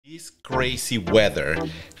This crazy weather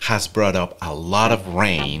has brought up a lot of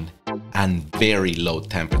rain and very low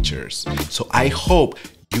temperatures. So I hope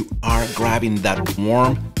you are grabbing that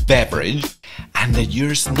warm beverage and that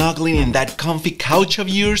you're snuggling in that comfy couch of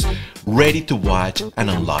yours, ready to watch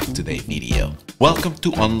and unlock today's video. Welcome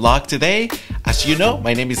to Unlock Today. As you know,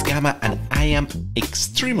 my name is Gamma and I am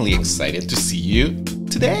extremely excited to see you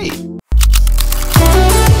today.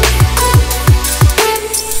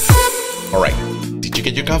 Alright, did you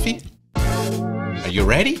get your coffee? Are you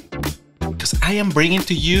ready? Because I am bringing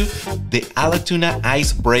to you the Tuna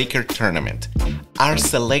Icebreaker Tournament. Our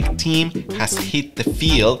select team has hit the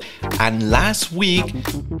field and last week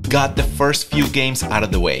got the first few games out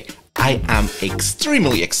of the way. I am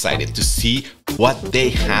extremely excited to see what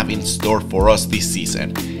they have in store for us this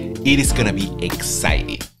season. It is gonna be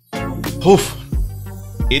exciting. Oof.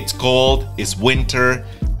 It's cold, it's winter,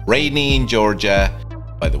 rainy in Georgia.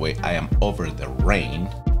 By the way, I am over the rain.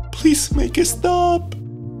 Please make it stop.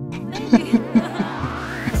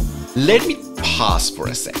 Let me pause for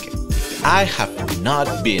a second. I have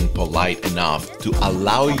not been polite enough to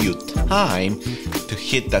allow you time to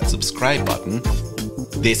hit that subscribe button.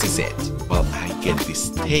 This is it. While I get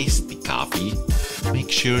this tasty coffee,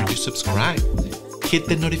 make sure you subscribe. Hit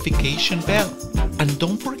the notification bell. And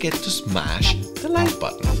don't forget to smash the like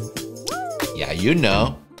button. Yeah, you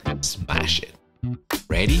know, smash it.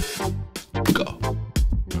 Ready? Go.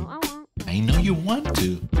 No, I won't. I know you want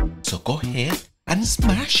to, so go ahead and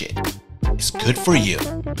smash it. It's good for you.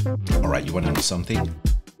 Alright, you want to know something?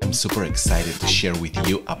 I'm super excited to share with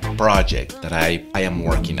you a project that I am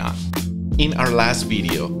working on. In our last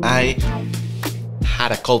video, I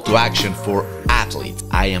had a call to action for athletes.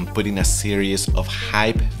 I am putting a series of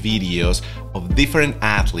hype videos of different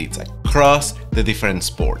athletes across the different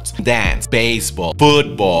sports. Dance, baseball,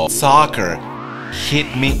 football, soccer.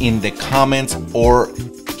 Hit me in the comments or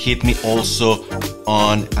hit me also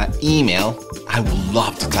on an email. I would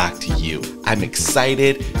love to talk to you. I'm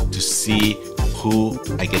excited to see who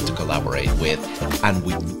I get to collaborate with. And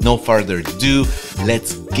with no further ado,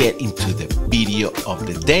 let's get into the video of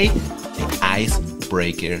the day, the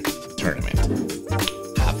Icebreaker Tournament.